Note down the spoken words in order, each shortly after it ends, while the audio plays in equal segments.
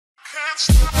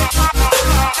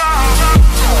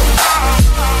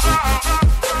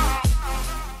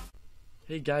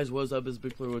Hey guys, what's up? It's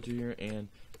BigPlayer02 here, and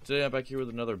today I'm back here with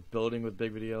another Building with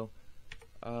Big video.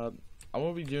 I'm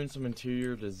going to be doing some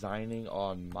interior designing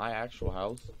on my actual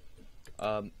house.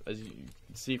 As you can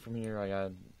see from here,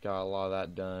 I got a lot of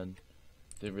that done.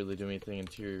 Didn't really do anything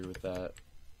interior with that.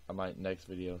 I might next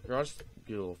video. Here, I'll just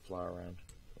get a little fly around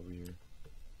over here.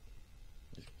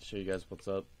 Just show you guys what's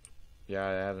up. Yeah,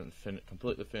 I haven't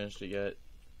completely finished it yet.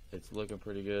 It's looking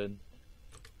pretty good.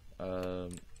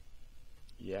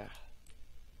 Yeah.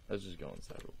 Let's just go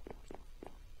inside real quick.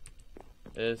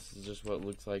 This is just what it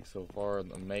looks like so far in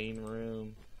the main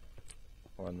room,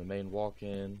 or in the main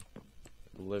walk-in.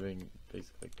 Basically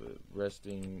like the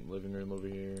resting living room over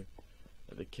here.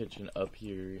 The kitchen up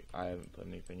here, I haven't put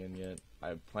anything in yet.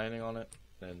 I'm planning on it.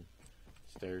 Then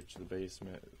stairs to the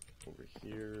basement over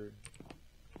here.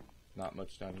 Not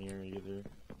much down here either.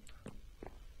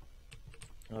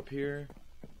 Up here,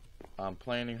 I'm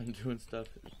planning on doing stuff.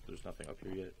 There's nothing up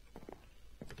here yet.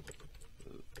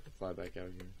 Fly back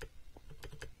out here.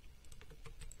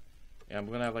 And I'm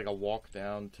gonna have like a walk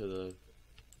down to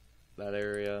that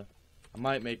area. I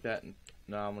might make that.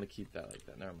 No, I'm gonna keep that like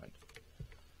that. Never mind.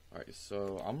 Alright,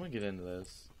 so I'm gonna get into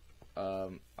this.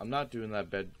 I'm not doing that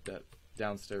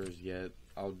downstairs yet.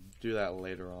 I'll do that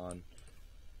later on.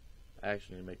 I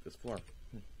actually need to make this floor.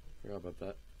 Forgot about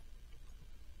that.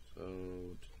 So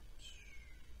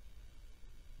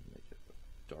make it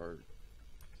dark.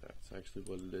 That's actually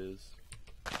what it is.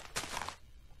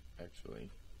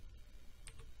 Actually,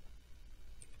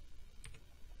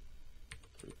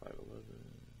 3511.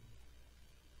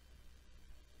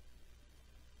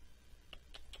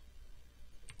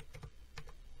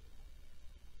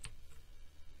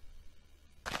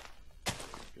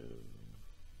 Go.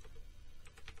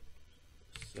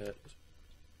 Set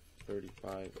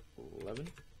 3511.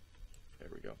 There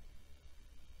we go.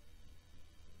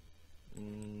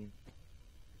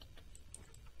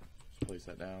 Let's place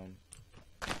that down.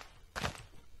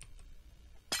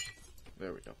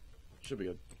 There we go. Should be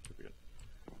good. Should be good.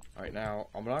 Alright, now,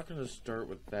 I'm not going to start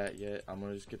with that yet. I'm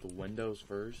going to just get the windows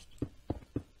first.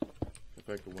 In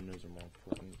fact, the windows are more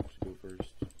important to go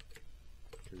first.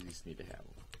 Because you just need to have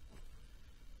them.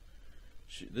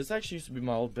 This actually used to be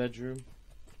my old bedroom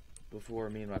before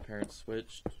me and my parents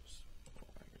switched. So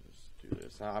I can just do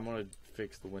this. I'm going to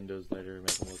fix the windows later,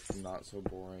 make them look not so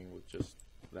boring with just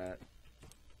that.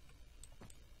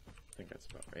 I think that's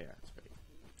about right. Yeah, that's right.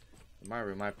 In my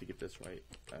room, I have to get this right.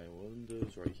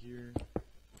 Windows right here.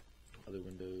 Other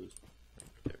windows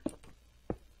right there.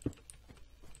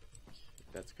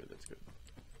 That's good, that's good.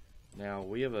 Now,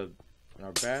 we have in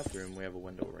our bathroom, we have a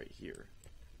window right here.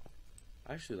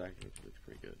 Actually, that looks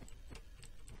pretty good.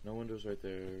 No windows right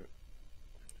there.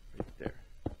 Right there.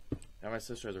 Now, my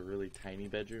sister has a really tiny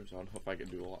bedroom, so I don't know if I can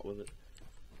do a lot with it.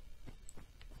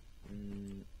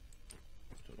 Don't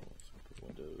know. So put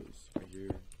windows right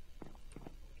here.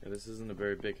 Yeah, this isn't a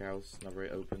very big house, not very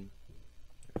open.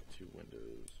 I have 2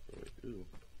 windows. Ooh.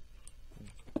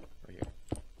 Right here.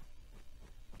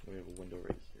 We have a window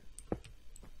right here.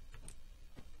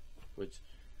 Which,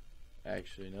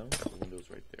 actually, no, the window's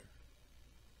right there.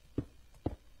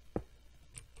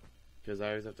 Because I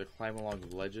always have to climb along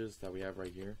the ledges that we have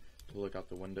right here to look out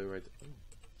the window right there. Oh,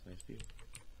 it's a nice view.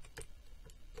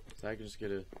 So I can just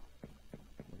get I'm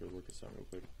gonna go look at something real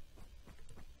quick.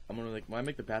 I'm gonna when I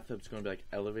make the bathtub, it's gonna be like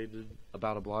elevated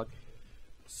about a block,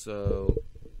 so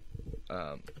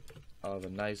I'll have a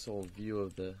nice old view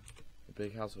of the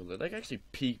big house over there. They can actually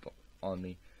peep on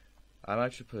me. I'm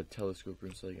actually put a telescope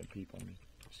room so they can peep on me.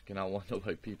 Just cannot want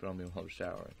nobody peeping on me while I'm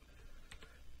showering.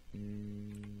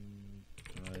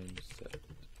 Time set.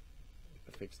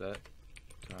 I fix that.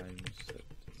 Time set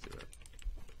 0.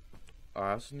 Oh,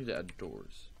 I also need to add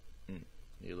doors. Need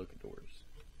to look at doors.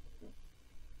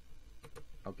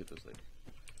 I'll get those later.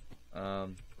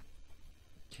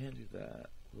 Can't do that.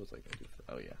 What was I gonna do for?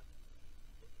 Oh yeah.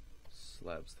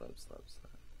 Slabs.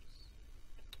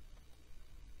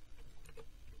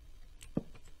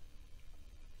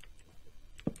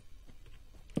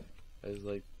 That is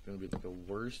like gonna be like the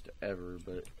worst ever,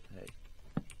 but hey.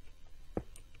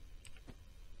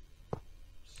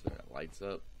 So that lights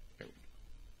up. There we go.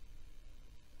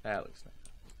 That looks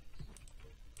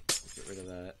nice. Get rid of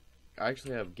that. I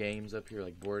actually have games up here,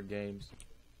 like board games.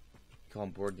 I call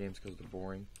them board games because they're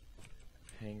boring.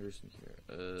 Hangers in here.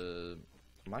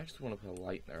 I actually want to put a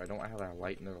light in there. I don't have a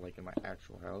light in there like in my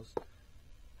actual house,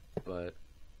 but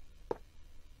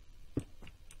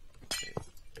okay.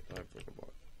 I broke a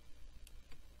block.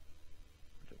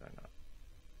 Or did I not?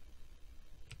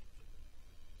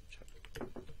 Check.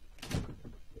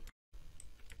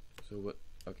 So what?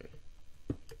 Okay.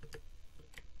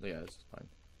 Yeah, this is fine.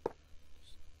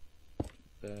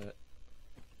 That.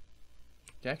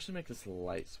 You can actually make this a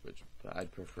light switch, but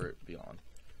I'd prefer it to be on.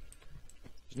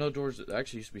 There's no doors. There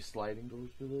actually used to be sliding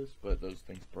doors for this, but those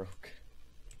things broke.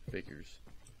 Figures.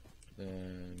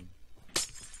 Then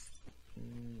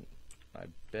my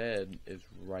bed is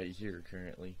right here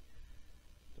currently.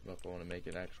 I don't know if I want to make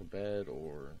an actual bed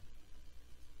or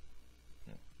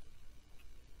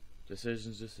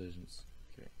decisions.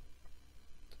 Okay.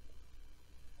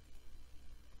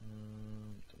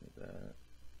 Tell me that.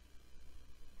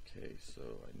 Okay, so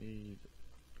I need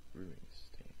brewing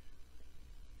stand.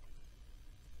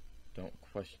 Don't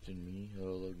question me,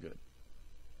 it'll look good.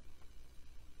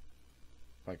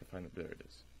 If I can find it, there it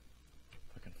is.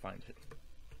 If I can find it.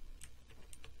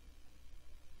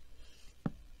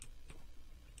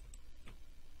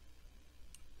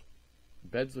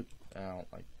 Beds look, I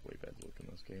don't like the way beds look in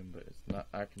this game, but it's not,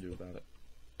 I can do about it.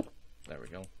 There we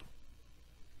go.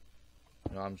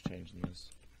 No, I'm just changing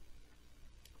this.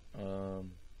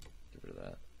 Get rid of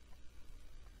that.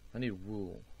 I need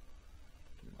wool.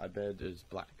 My bed is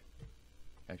black.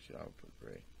 Actually, I'll put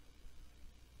gray.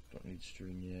 Don't need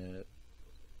string yet.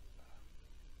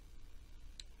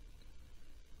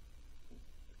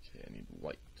 Okay, I need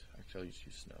white. Actually, I'll just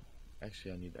use snow.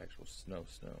 Actually, I need actual snow.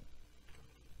 Snow.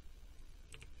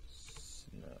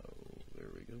 There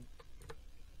we go.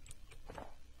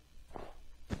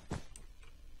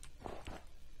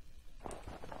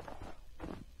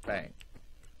 Bang.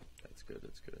 That's good.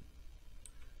 That's good.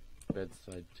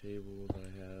 Bedside table that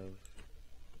I have.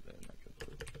 Then I can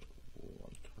put wool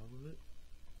on top of it.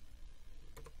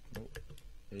 Nope.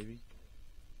 Maybe.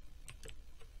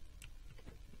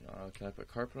 Can I put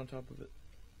carpet on top of it?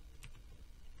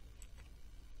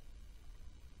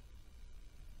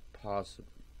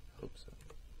 Possibly. Hope so.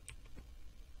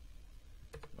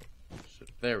 Nope.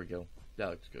 There we go. That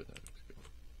looks good. That looks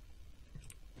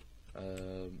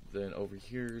good. Then over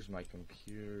here is my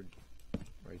computer.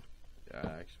 Right. I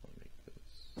actually want to make this.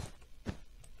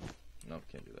 No,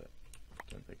 can't do that.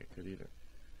 Didn't think I could either.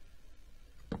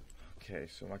 Okay,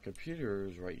 so my computer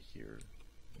is right here.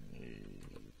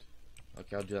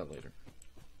 Okay, I'll do that later.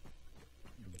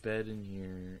 The bed in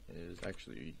here is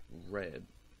actually red.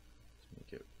 Let's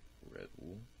make it red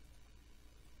wool.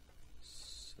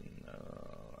 So,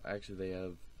 actually, they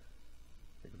have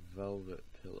like velvet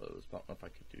pillows, but I don't know if I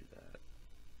could do that.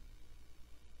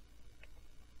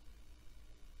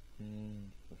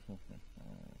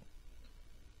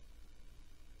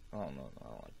 I don't know. I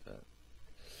don't like that.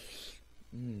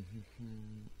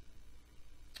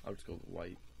 I'll just go with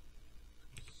white.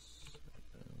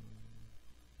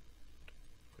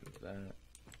 That.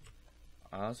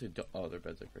 I honestly don't. Oh, their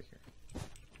bed's like right here.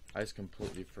 I just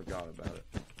completely forgot about it.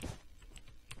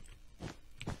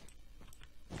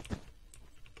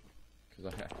 Because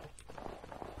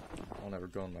I'll never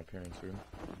go in my parents' room.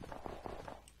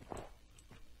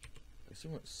 I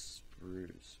assume it's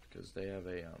spruce because they have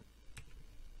a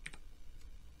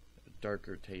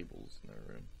darker tables in their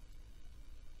room.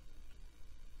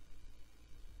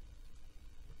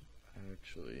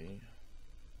 Actually,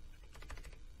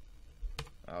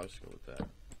 I'll just go with that.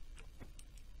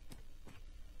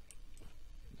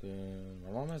 Then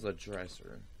my mom has a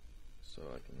dresser, so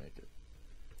I can make it.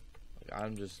 Like,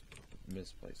 I'm just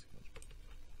misplacing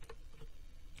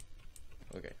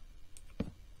it. Okay.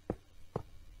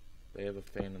 They have a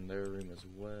fan in their room as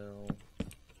well.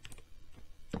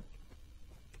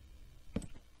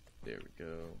 There we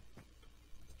go.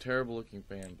 Terrible looking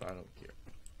fan, but I don't care.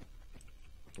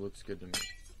 It looks good to me.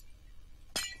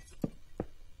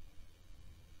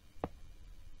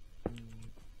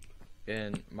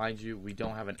 And mind you, we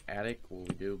don't have an attic. Well,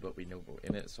 we do, but we know we're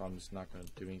in it, so I'm just not going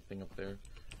to do anything up there.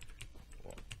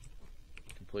 Well,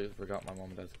 completely forgot my mom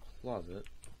and dad's closet.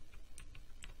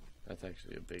 That's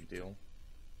actually a big deal.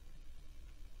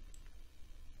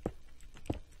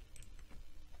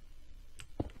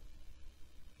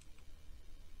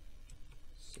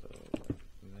 So, like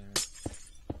that.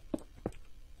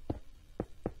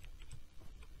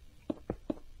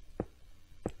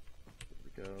 There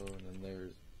we go, and then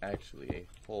there's actually a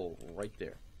hole right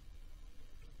there.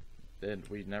 Then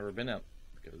we've never been out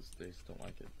because they just don't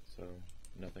like it, so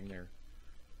nothing there.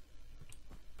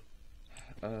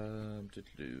 I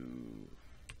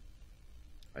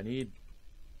need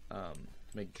to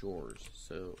make drawers,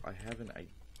 so I have an idea.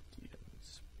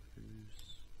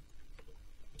 Spruce.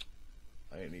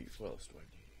 I need, what else do I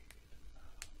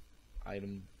need?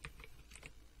 Item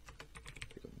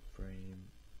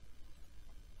frame.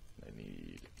 I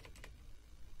need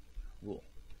wool.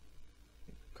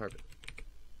 Carpet.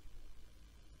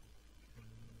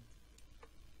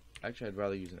 Actually, I'd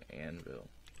rather use an anvil.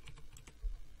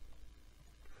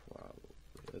 Probably.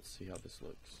 Let's see how this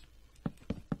looks.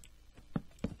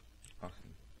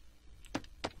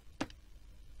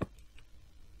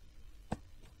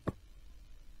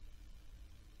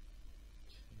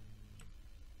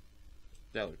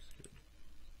 That looks good.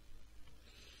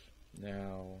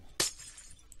 Now,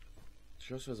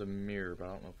 she also has a mirror, but I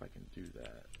don't know if I can do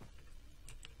that.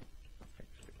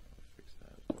 Actually, I'll fix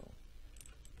that as well.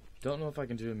 Don't know if I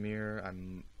can do a mirror.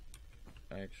 I'm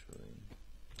actually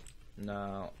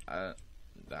no. I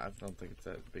don't think it's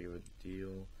that big of a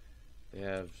deal. They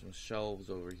have some shelves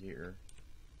over here.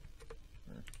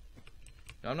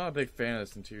 Now, I'm not a big fan of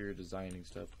this interior designing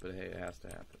stuff, but hey, it has to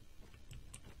happen.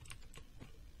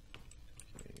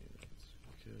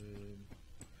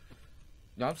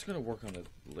 Now I'm just going to work on the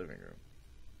living room.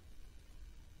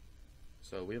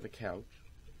 So we have a couch,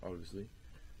 obviously.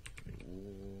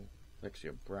 Ooh, it's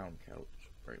actually a brown couch,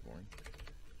 very boring.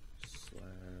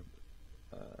 Slab.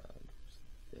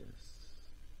 This.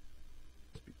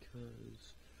 It's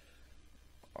because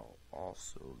I'll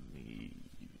also need.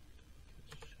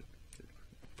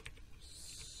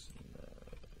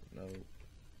 No.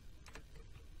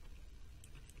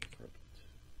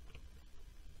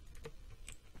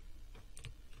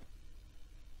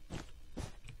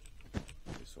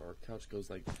 So our couch goes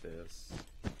like this.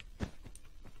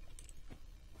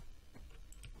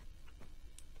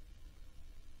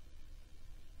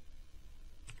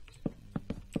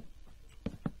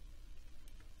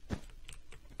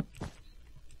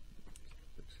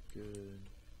 Looks good.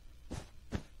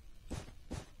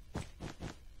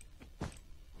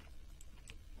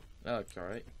 That looks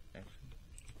alright, actually.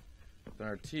 Then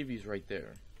our TV's right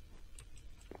there.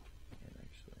 And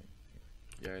actually,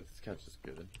 yeah, this couch is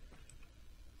good.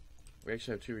 We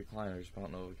actually have 2 recliners, but I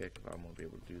don't know if I'm going to be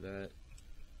able to do that.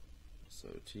 So,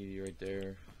 TV right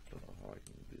there. Don't know how I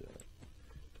can do that.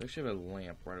 We actually have a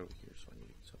lamp right over here, so I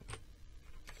need some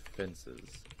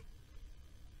fences.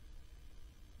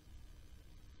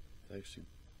 I actually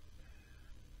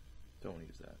don't want to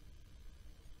use that.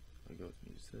 I'll go and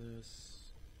use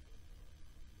this.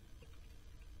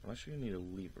 I'm actually going to need a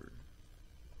lever.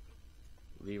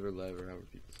 Lever, lever, however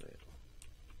people say it.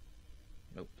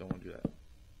 Nope, don't want to do that.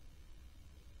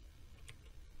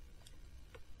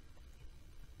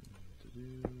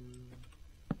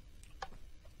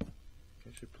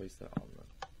 I should place that on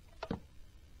the.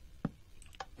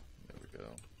 There we go.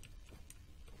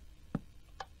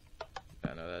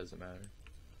 Yeah, no, that doesn't matter.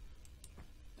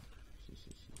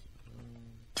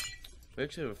 We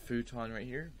actually have a futon right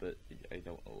here, but I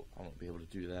won't be able to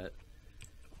do that.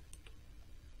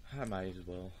 I might as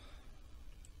well.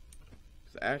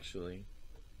 Because actually,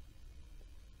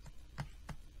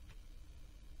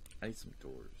 I need some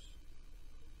doors.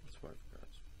 That's why I forgot.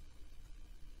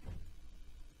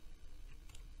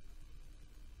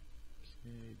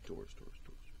 Okay, doors.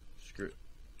 Screw it.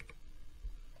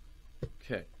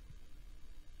 Okay.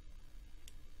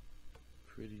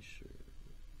 Pretty sure.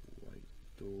 White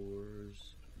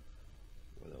doors.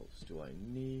 What else do I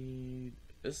need?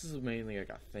 This is mainly like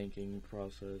a thinking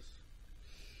process.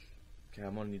 Okay,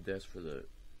 I'm gonna need this for the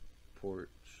porch.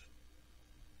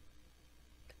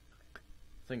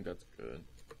 I think that's good.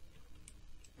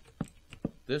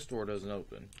 This door doesn't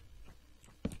open.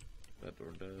 That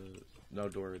door does. No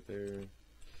door right there.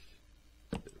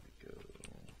 There we go.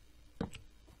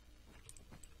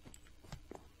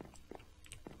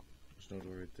 There's no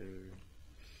door right there.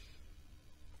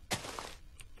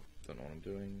 Don't know what I'm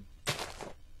doing.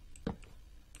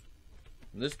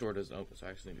 And this door doesn't open, so I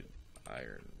actually need an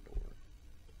iron door.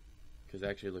 Because it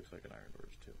actually looks like an iron door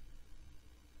too.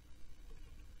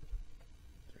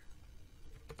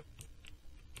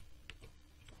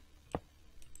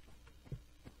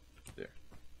 There.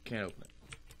 Can't open it.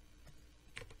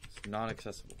 It's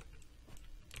non-accessible.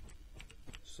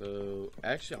 So,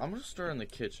 actually, I'm going to start in the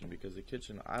kitchen because the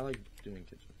kitchen, I like doing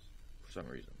kitchens for some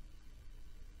reason.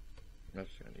 I'm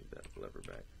actually going to need that lever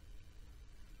back.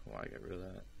 Why I got rid of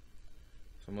that.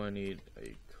 So I'm going to need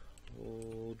a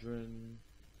cauldron.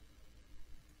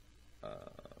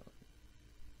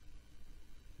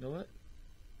 You know what?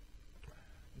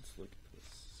 Let's look at this.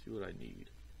 See what I need.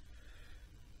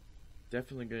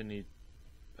 Definitely going to need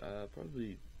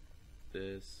probably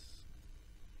this.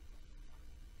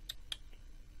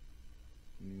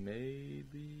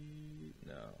 Maybe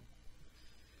no.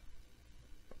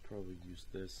 I'll probably use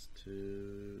this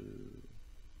too.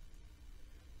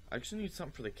 I actually need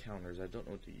something for the counters. I don't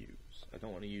know what to use. I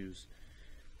don't want to use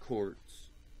quartz,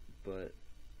 but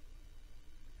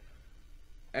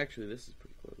actually this is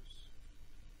pretty close.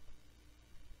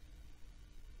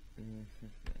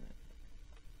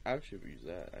 Actually, we use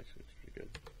that. Actually, it's pretty good.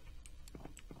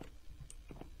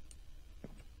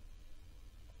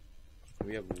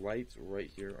 We have lights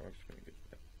right here. I'm just gonna get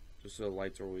that. Just so the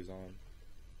lights are always on.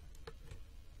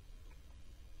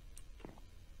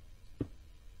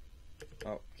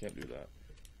 Oh, can't do that.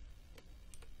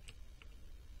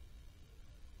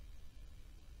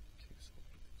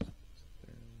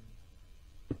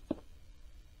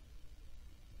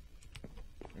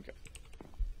 Okay.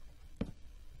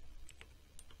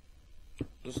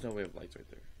 Just know we have lights right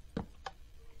there.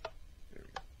 There we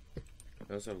go.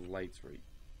 I also have lights right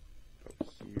up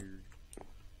here.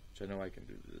 Which I know I can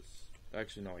do this.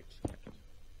 Actually, no, I can't.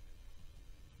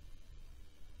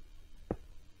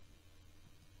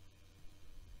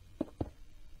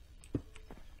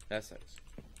 That sucks.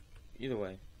 Either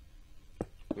way,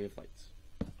 we have lights.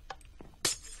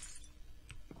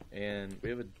 And we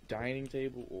have a dining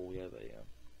table. Oh, we have a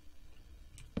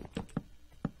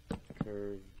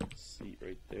curved seat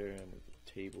right there, and a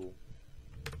table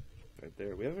right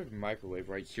there. We have a microwave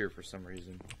right here for some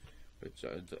reason, which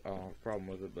I don't have a problem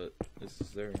with it, but this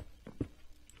is there.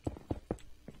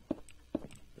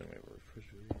 Then we have a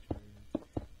refrigerator.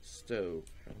 Stove.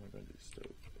 How am I going to do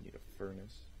stove? I need a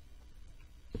furnace.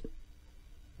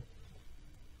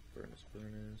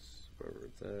 Furnace, wherever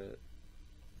it's at.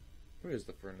 Where is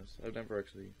the furnace? I've never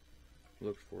actually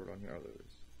looked for it on here. Oh, there it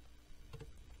is.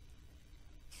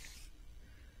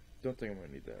 Don't think I'm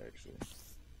gonna need that actually.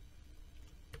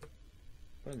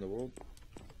 What in the world?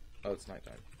 Oh, it's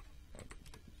nighttime. I'll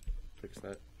fix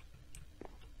that.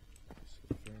 So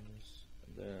the furnace,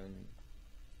 and then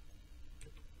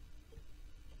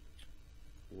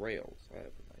rails. I have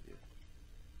an idea.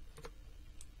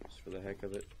 Just for the heck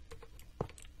of it.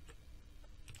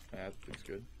 That looks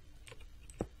good.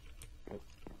 Oh.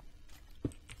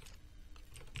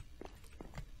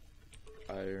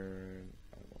 Iron.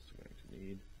 I'm also going to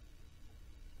need.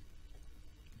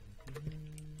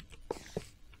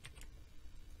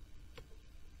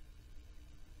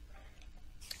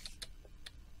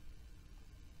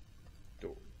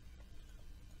 Door.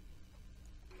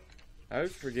 I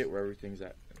always forget where everything's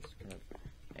at. It's kind of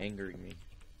angering me.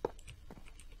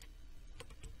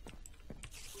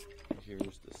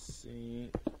 Here's the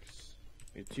sinks.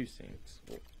 We have 2 sinks.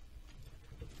 Well,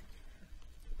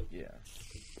 yeah.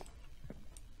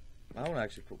 I want to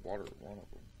actually put water in one of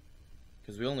them.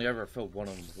 Because we only ever filled one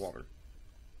of them with water.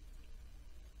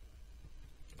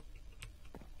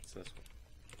 It's this one.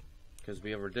 Because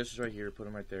we have our dishes right here, put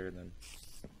them right there, and then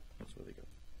that's where they go.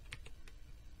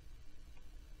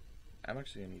 I'm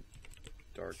actually going to need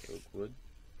dark oak wood.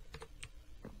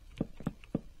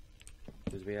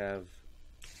 Because we have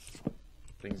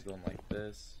things going like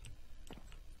this.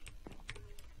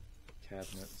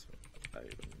 Cabinets, item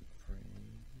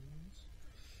frames.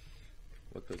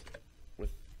 What goes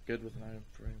good with an item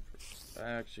frame?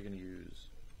 I'm actually going to use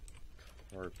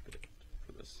carpet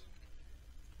for this.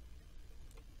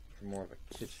 For more of a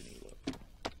kitchen-y look.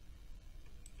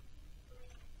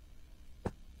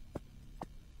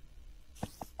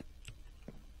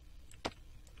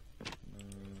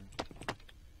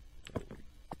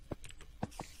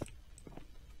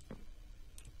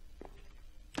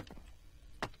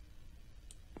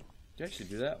 You actually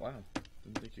do that? Wow.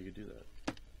 Didn't think you could do that.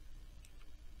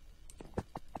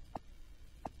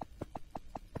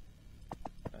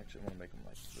 Actually, I'm going to make them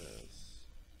like this.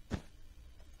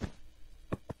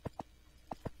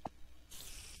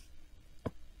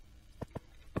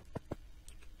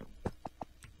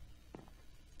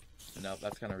 No,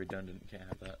 that's kind of redundant. Can't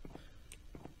have that.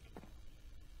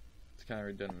 It's kind of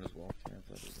redundant as well. Can't have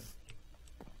that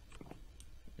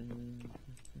either.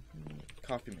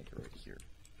 Coffee maker right here.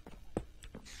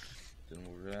 Then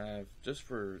we're gonna have, just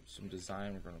for some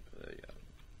design, we're gonna put a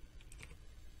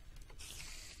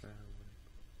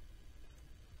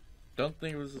don't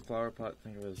think it was a flower pot,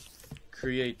 think it was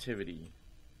creativity.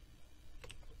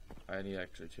 I need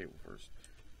actually a table first.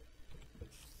 So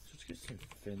let's get some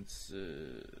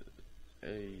fences.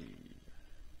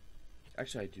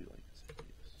 Actually, I do like this.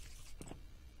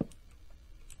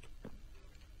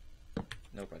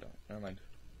 Nope, I don't. Never mind.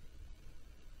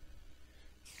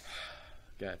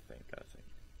 Gotta think.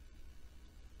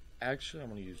 Actually, I'm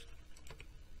gonna use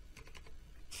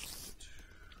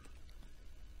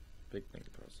big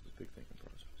thinking process.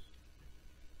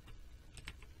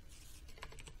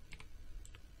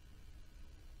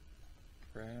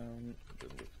 Brown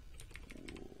with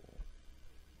wool.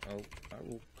 Oh, I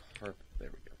will carpet.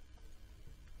 There we go.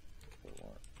 That's what I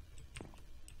want.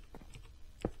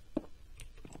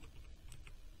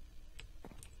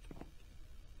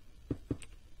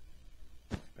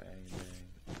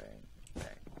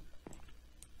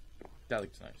 That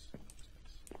looks nice.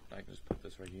 I can just put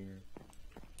this right here.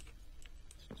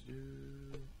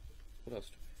 What else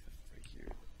do we have right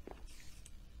here?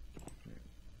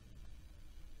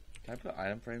 Can I put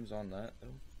item frames on that though?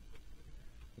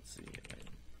 Let's see.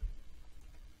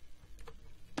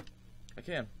 I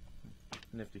can.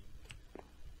 Nifty.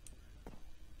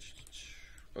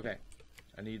 Okay.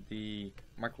 I need the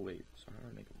microwave. So how do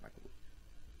I make a microwave?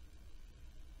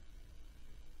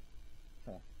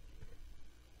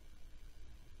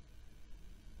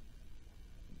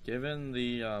 Given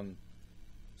the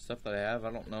stuff that I have,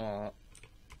 I don't know how,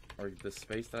 or the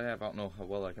space that I have, I don't know how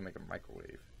well I can make a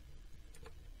microwave.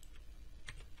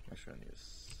 I'm sure I need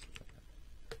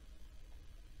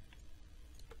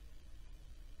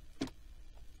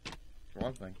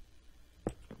one thing.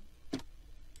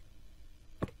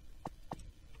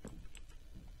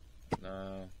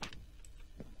 No.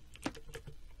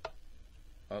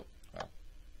 Oh, wow.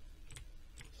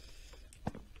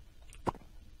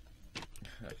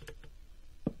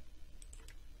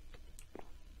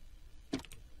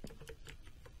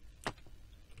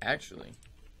 Actually,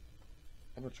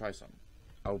 I'm gonna try something.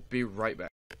 I'll be right back.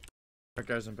 Alright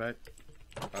guys, I'm back.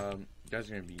 You guys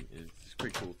are gonna be, it's a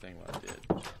pretty cool thing what I did.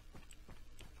 Okay,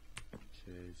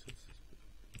 so it's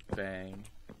bang.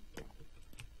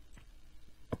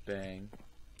 Bang.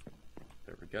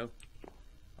 There we go.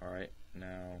 Alright,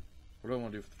 now, what do I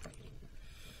want to do for the front?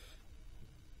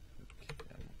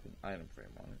 Okay, I'm gonna put an item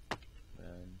frame on it.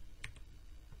 Then,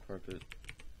 carpet,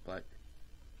 black.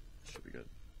 Should be good.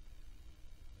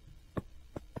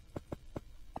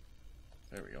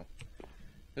 There we go.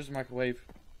 There's a microwave.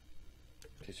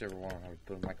 In case you ever want how to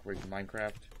put a microwave in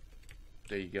Minecraft.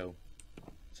 There you go.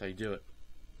 That's how you do it.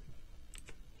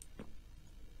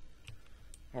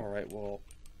 Alright, well.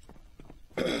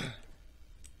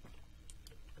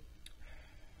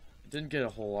 Didn't get a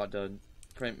whole lot done.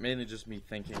 Mainly just me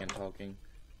thinking and talking.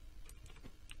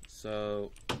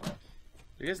 So, if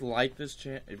you guys like this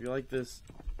if you like this,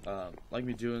 like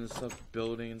me doing this stuff,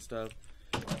 building and stuff.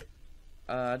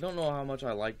 I don't know how much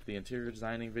I like the interior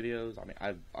designing videos. I mean,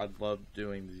 I love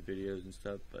doing these videos and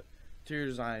stuff, but interior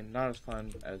design, not as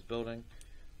fun as building.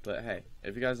 But hey,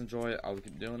 if you guys enjoy it, I'll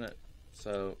keep doing it.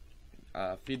 So,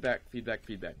 feedback.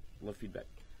 Love feedback.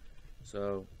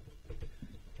 So,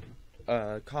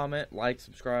 comment, like,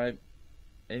 subscribe,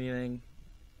 anything,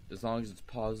 as long as it's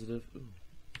positive. Ooh,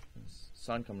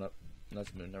 sun coming up.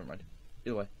 That's the moon, never mind.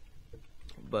 Either way.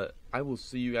 But I will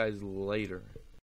see you guys later.